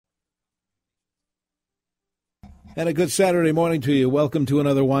And a good Saturday morning to you. Welcome to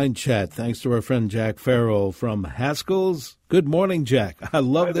another Wine Chat. Thanks to our friend Jack Farrell from Haskell's. Good morning, Jack. I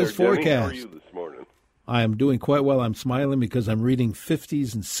love this forecast. Denny. How are you this morning? I am doing quite well. I'm smiling because I'm reading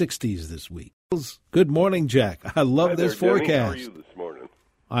 50s and 60s this week. Good morning, Jack. I love this forecast. Denny. How are you this morning?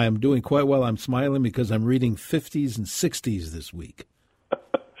 I am doing quite well. I'm smiling because I'm reading 50s and 60s this week.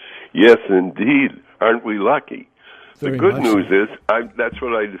 Yes, indeed. Aren't we lucky? Very the good much news so. is, that's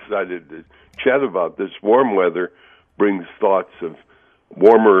what I decided to chat about. This warm weather brings thoughts of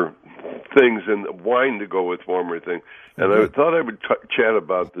warmer things and wine to go with warmer things. And I thought I would chat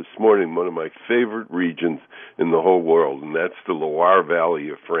about this morning one of my favorite regions in the whole world, and that's the Loire Valley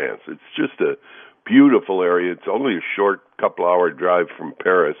of France. It's just a beautiful area. It's only a short couple-hour drive from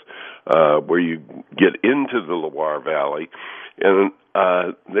Paris, where you get into the Loire Valley, and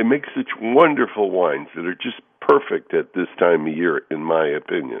they make such wonderful wines that are just perfect at this time of year, in my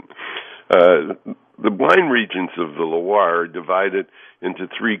opinion. The wine regions of the Loire are divided into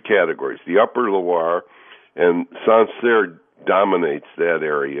three categories. The Upper Loire, and Sancerre dominates that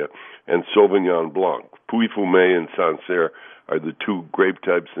area, and Sauvignon Blanc. Puy-Fumé and Sancerre are the two grape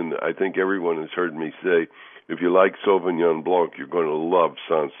types, and I think everyone has heard me say, if you like Sauvignon Blanc, you're going to love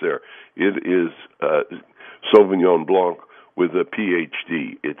Sancerre. It is Sauvignon Blanc with a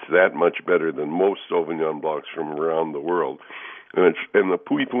PhD. It's that much better than most Sauvignon Blancs from around the world. And the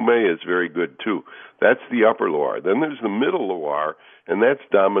Puy-Fumé is very good, too. That's the Upper Loire. Then there's the Middle Loire, and that's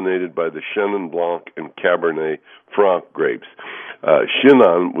dominated by the Chenin Blanc and Cabernet Franc grapes.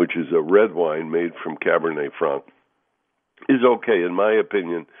 Chinon, which is a red wine made from Cabernet Franc, is okay. In my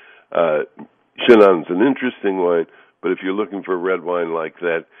opinion, Chinon's an interesting wine, but if you're looking for a red wine like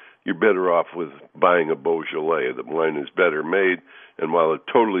that, you're better off with buying a Beaujolais. The wine is better made, and while a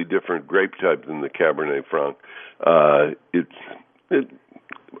totally different grape type than the Cabernet Franc, it's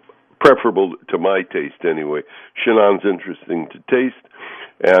preferable to my taste anyway. Chinon's interesting to taste.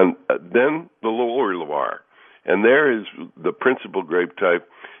 And then the Lower Loire. And there is the principal grape type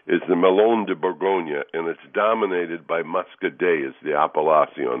is the Melon de Bourgogne, and it's dominated by Muscadet, is the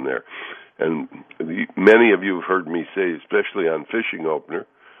appellation there. And many of you have heard me say, especially on Fishing Opener,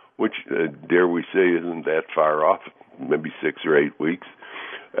 which, dare we say, isn't that far off, maybe 6 or 8 weeks,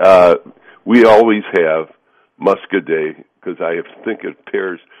 we always have Muscadet, because I think it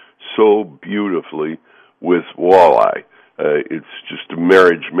pairs so beautifully with walleye. It's just a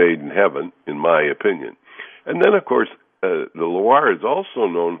marriage made in heaven, in my opinion. And then, of course, the Loire is also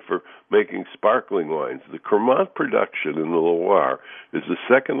known for making sparkling wines. The Cremant production in the Loire is the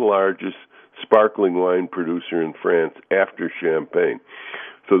second largest sparkling wine producer in France after Champagne.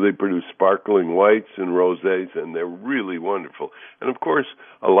 So they produce sparkling whites and rosés, and they're really wonderful. And, of course,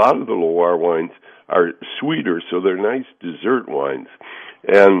 a lot of the Loire wines are sweeter, so they're nice dessert wines.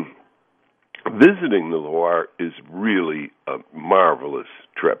 And visiting the Loire is really a marvelous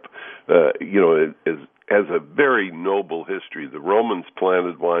trip. It has a very noble history. The Romans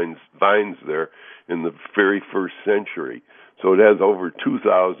planted vines there in the very first century. So it has over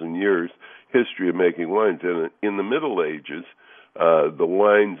 2,000 years history of making wines. And in the Middle Ages, the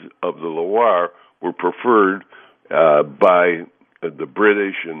wines of the Loire were preferred by the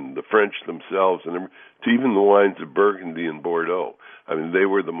British and the French themselves, and to even the wines of Burgundy and Bordeaux. I mean, they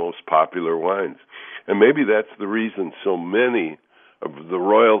were the most popular wines. And maybe that's the reason so many of the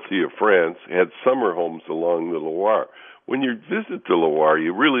royalty of France had summer homes along the Loire. When you visit the Loire,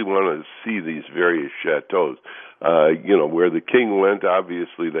 you really want to see these various chateaux. Where the king went,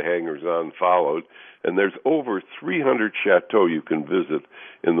 obviously the hangers-on followed, and there's over 300 chateaux you can visit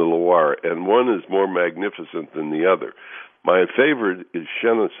in the Loire, and one is more magnificent than the other. My favorite is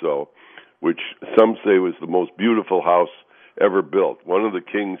Cheneseaux, which some say was the most beautiful house ever built. One of the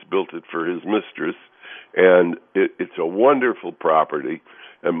kings built it for his mistress, and it's a wonderful property.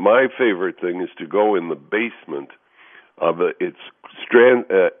 And my favorite thing is to go in the basement of it. It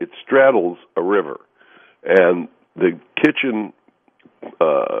straddles a river, and the kitchen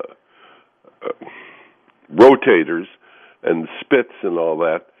rotators and spits and all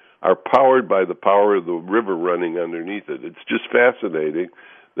that are powered by the power of the river running underneath it. It's just fascinating,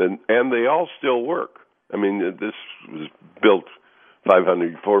 and they all still work. I mean, this was built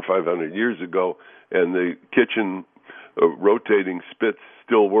 400 or 500 years ago, and the kitchen rotating spits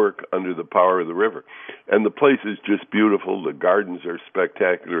still work under the power of the river. And the place is just beautiful. The gardens are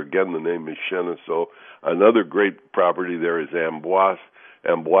spectacular. Again, the name is Cheneseaux. Another great property there is Amboise.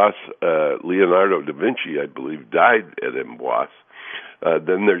 Amboise, Leonardo da Vinci, I believe, died at Amboise.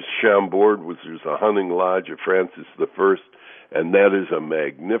 Then there's Chambord, which is a hunting lodge of Francis I, and that is a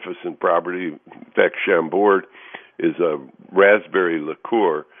magnificent property. In fact, Chambord is a raspberry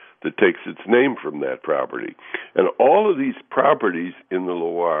liqueur that takes its name from that property. And all of these properties in the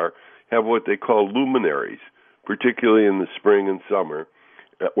Loire have what they call luminaries, particularly in the spring and summer,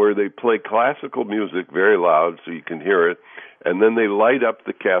 where they play classical music very loud so you can hear it, and then they light up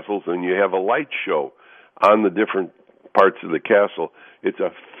the castles, and you have a light show on the different parts of the castle. If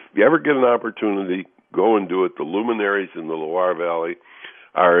you ever get an opportunity, go and do it. The luminaries in the Loire Valley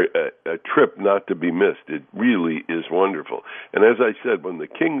are a trip not to be missed. It really is wonderful. And as I said, when the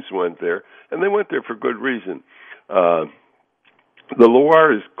kings went there, and they went there for good reason, the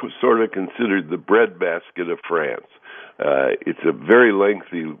Loire is sort of considered the breadbasket of France. It's a very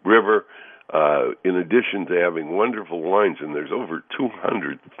lengthy river, in addition to having wonderful wines, and there's over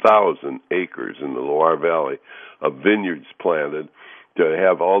 200,000 acres in the Loire Valley of vineyards planted to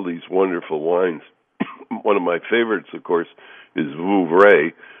have all these wonderful wines. One of my favorites, of course, is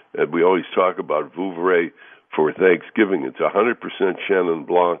Vouvray. We always talk about Vouvray for Thanksgiving. It's 100% Chenin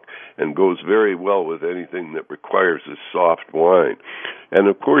Blanc and goes very well with anything that requires a soft wine. And,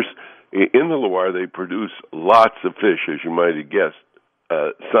 of course, in the Loire, they produce lots of fish, as you might have guessed.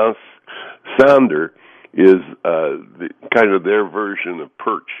 Sander is kind of their version of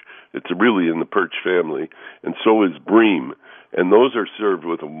perch. It's really in the perch family, and so is bream. And those are served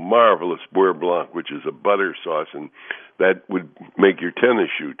with a marvelous Beurre Blanc, which is a butter sauce, and that would make your tennis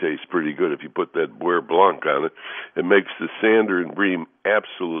shoe taste pretty good if you put that Beurre Blanc on it. It makes the sander and bream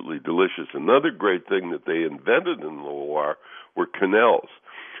absolutely delicious. Another great thing that they invented in the Loire were quenelles.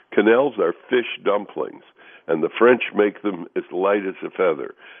 Quenelles are fish dumplings, and the French make them as light as a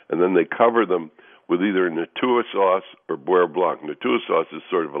feather, and then they cover them with either Natua sauce or Beurre Blanc. Natua sauce is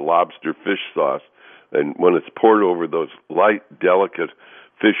sort of a lobster fish sauce, and when it's poured over those light, delicate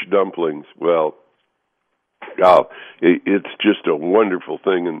fish dumplings, well, it's just a wonderful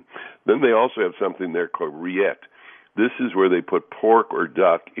thing. And then they also have something there called rillette. This is where they put pork or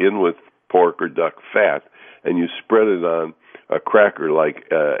duck in with pork or duck fat, and you spread it on a cracker like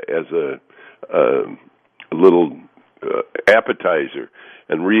as a little appetizer.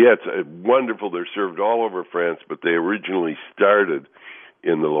 And rillettes are wonderful. They're served all over France, but they originally started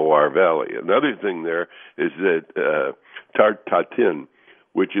in the Loire Valley. Another thing there is that tarte tatin,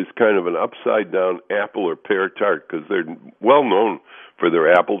 which is kind of an upside-down apple or pear tart, because they're well known for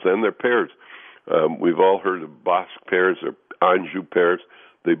their apples and their pears. We've all heard of Bosc pears or Anjou pears.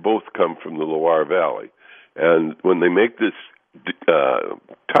 They both come from the Loire Valley. And when they make this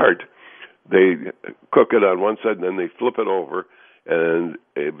tart, they cook it on one side, and then they flip it over, and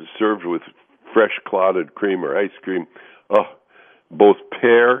it was served with fresh clotted cream or ice cream. Oh, both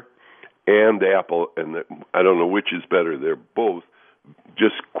pear and apple, and I don't know which is better. They're both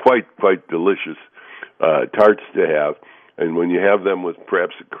just quite delicious tarts to have. And when you have them with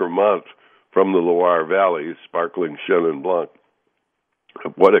perhaps a Cremant from the Loire Valley, sparkling Chenin Blanc,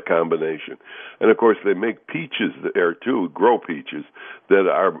 what a combination. And, of course, they make peaches there, too, grow peaches that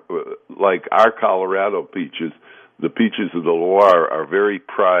are like our Colorado peaches. The peaches of the Loire are very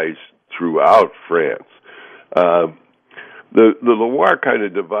prized throughout France. The Loire kind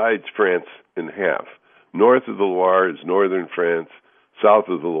of divides France in half. North of the Loire is northern France. South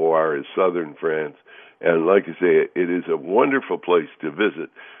of the Loire is southern France. And like I say, it is a wonderful place to visit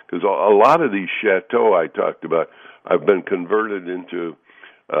because a lot of these chateaux I talked about have been converted into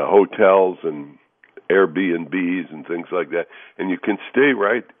hotels and Airbnbs and things like that. And you can stay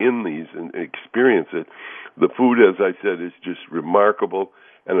right in these and experience it. The food, as I said, is just remarkable.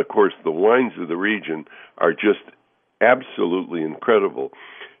 And, of course, the wines of the region are just absolutely incredible.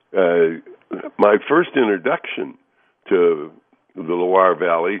 My first introduction to the Loire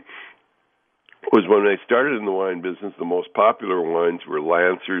Valley was when I started in the wine business. The most popular wines were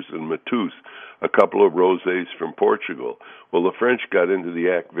Lancers and Mateus, a couple of rosés from Portugal. Well, the French got into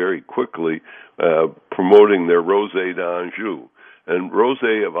the act very quickly, promoting their Rosé d'Anjou. And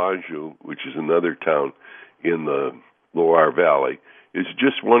Rosé of Anjou, which is another town in the Loire Valley, is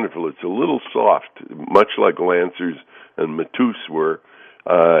just wonderful. It's a little soft, much like Lancers and Mateus were,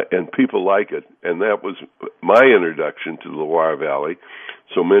 and people like it. And that was my introduction to the Loire Valley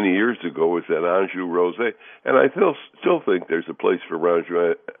so many years ago, was that Anjou Rosé. And I still think there's a place for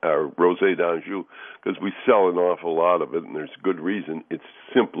Rosé d'Anjou because we sell an awful lot of it, and there's good reason. It's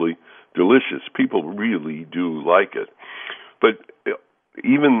simply delicious. People really do like it. But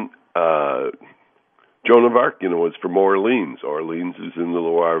even Joan of Arc, was from Orleans. Orleans is in the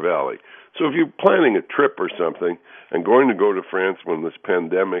Loire Valley. So if you're planning a trip or something and going to go to France when this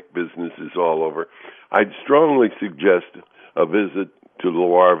pandemic business is all over, I'd strongly suggest a visit to the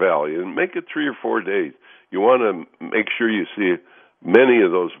Loire Valley and make it 3 or 4 days. You want to make sure you see many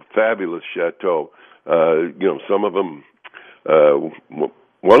of those fabulous chateaux. Some of them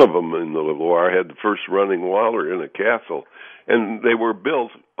one of them in the Loire had the first running water in a castle, and they were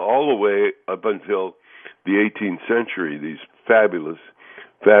built all the way up until the 18th century. These fabulous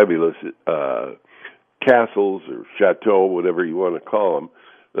castles or chateaux, whatever you want to call them.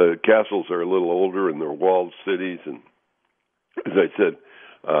 The castles are a little older, and they're walled cities. And as I said,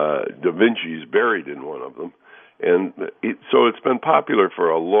 Da Vinci's buried in one of them. And so it's been popular for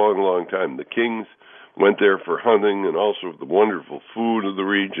a long, long time. The kings went there for hunting and also the wonderful food of the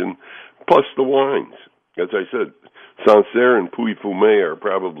region, plus the wines. As I said, Sancerre and Puy-Fumé are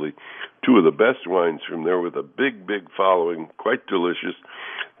probably two of the best wines from there, with a big, big following, quite delicious.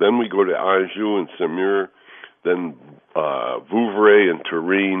 Then we go to Anjou and Saumur, then Vouvray and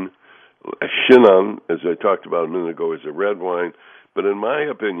Touraine. Chinon, as I talked about a minute ago, is a red wine. But in my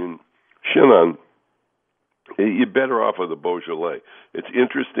opinion, Chinon, you're better off with a Beaujolais. It's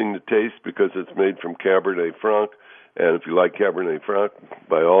interesting to taste because it's made from Cabernet Franc, and if you like Cabernet Franc,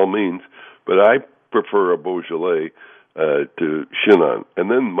 by all means. But I prefer a Beaujolais to Chinon.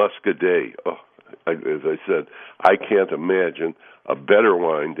 And then Muscadet. As I said, I can't imagine a better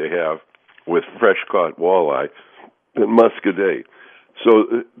wine to have with fresh-caught walleye than Muscadet.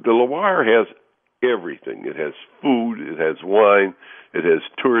 So the Loire has everything. It has food, it has wine, it has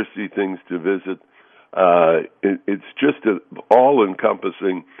touristy things to visit. It's just an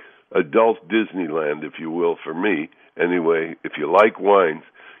all-encompassing adult Disneyland, if you will, for me. Anyway, if you like wines,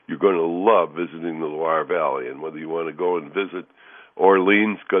 you're going to love visiting the Loire Valley. And whether you want to go and visit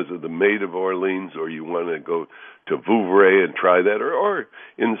Orleans because of the Maid of Orleans, or you want to go to Vouvray and try that, or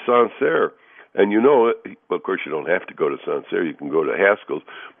in Sancerre. And you know, of course, you don't have to go to Sancerre. You can go to Haskell's.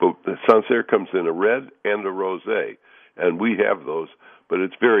 But Sancerre comes in a red and a rosé, and we have those. But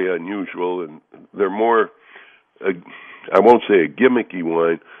it's very unusual, and they're more, I won't say a gimmicky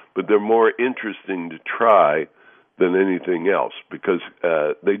wine, but they're more interesting to try than anything else, because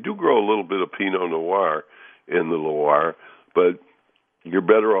they do grow a little bit of Pinot Noir in the Loire, but you're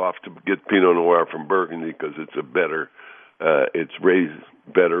better off to get Pinot Noir from Burgundy because it's a better, it's raised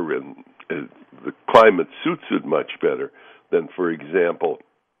better, and the climate suits it much better than, for example,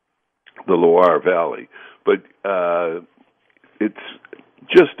 the Loire Valley. But it's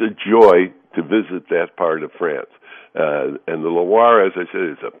just a joy to visit that part of France. And the Loire, as I said,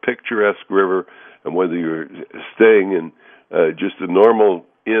 is a picturesque river, and whether you're staying in just a normal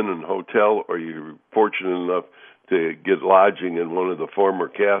inn and hotel, or you're fortunate enough to get lodging in one of the former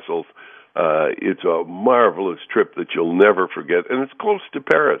castles, it's a marvelous trip that you'll never forget. And it's close to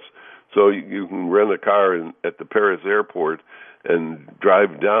Paris, so you can rent a car at the Paris airport and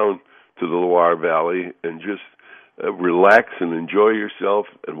drive down to the Loire Valley and just relax and enjoy yourself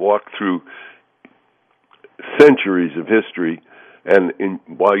and walk through centuries of history. And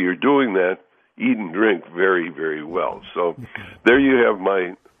while you're doing that, eat and drink very, very well. So there you have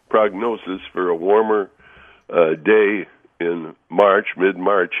my prognosis for a warmer day in March,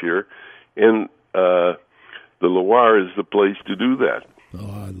 mid-March here. And the Loire is the place to do that.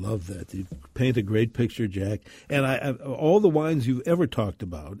 Oh, I love that. You paint a great picture, Jack. And all the wines you've ever talked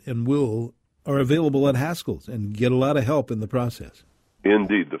about and will are available at Haskell's and get a lot of help in the process.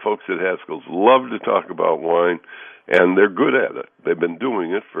 Indeed. The folks at Haskell's love to talk about wine, and they're good at it. They've been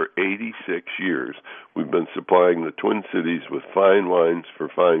doing it for 86 years. We've been supplying the Twin Cities with fine wines for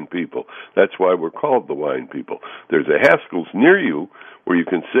fine people. That's why we're called the Wine People. There's a Haskell's near you where you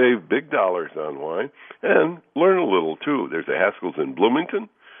can save big dollars on wine and learn a little, too. There's a Haskell's in Bloomington.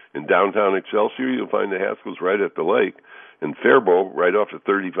 In downtown Excelsior, you'll find the Haskell's right at the lake. In Faribault, right off of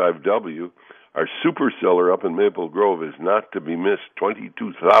 35W, our super cellar up in Maple Grove is not to be missed,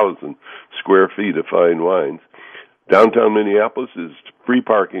 22,000 square feet of fine wines. Downtown Minneapolis is free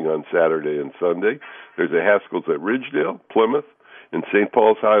parking on Saturday and Sunday. There's a Haskell's at Ridgedale, Plymouth, in St.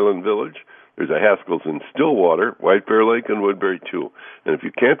 Paul's Highland Village. There's a Haskell's in Stillwater, White Bear Lake, and Woodbury, too. And if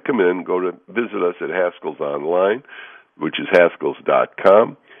you can't come in, go to visit us at Haskell's online, which is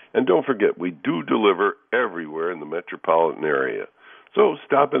Haskells.com. And don't forget, we do deliver everywhere in the metropolitan area. So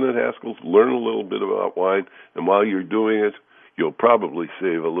stop in at Haskell's, learn a little bit about wine, and while you're doing it, you'll probably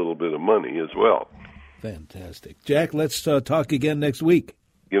save a little bit of money as well. Fantastic. Jack, let's talk again next week.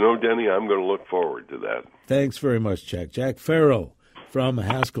 You know, Denny, I'm going to look forward to that. Thanks very much, Jack. Jack Farrell from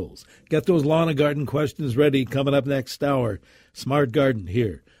Haskell's. Get those lawn and garden questions ready coming up next hour. Smart Garden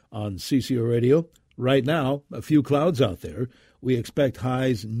here on CCO Radio. Right now, a few clouds out there. We expect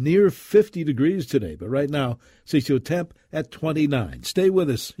highs near 50 degrees today, but right now, CCO temp at 29. Stay with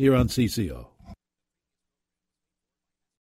us here on CCO.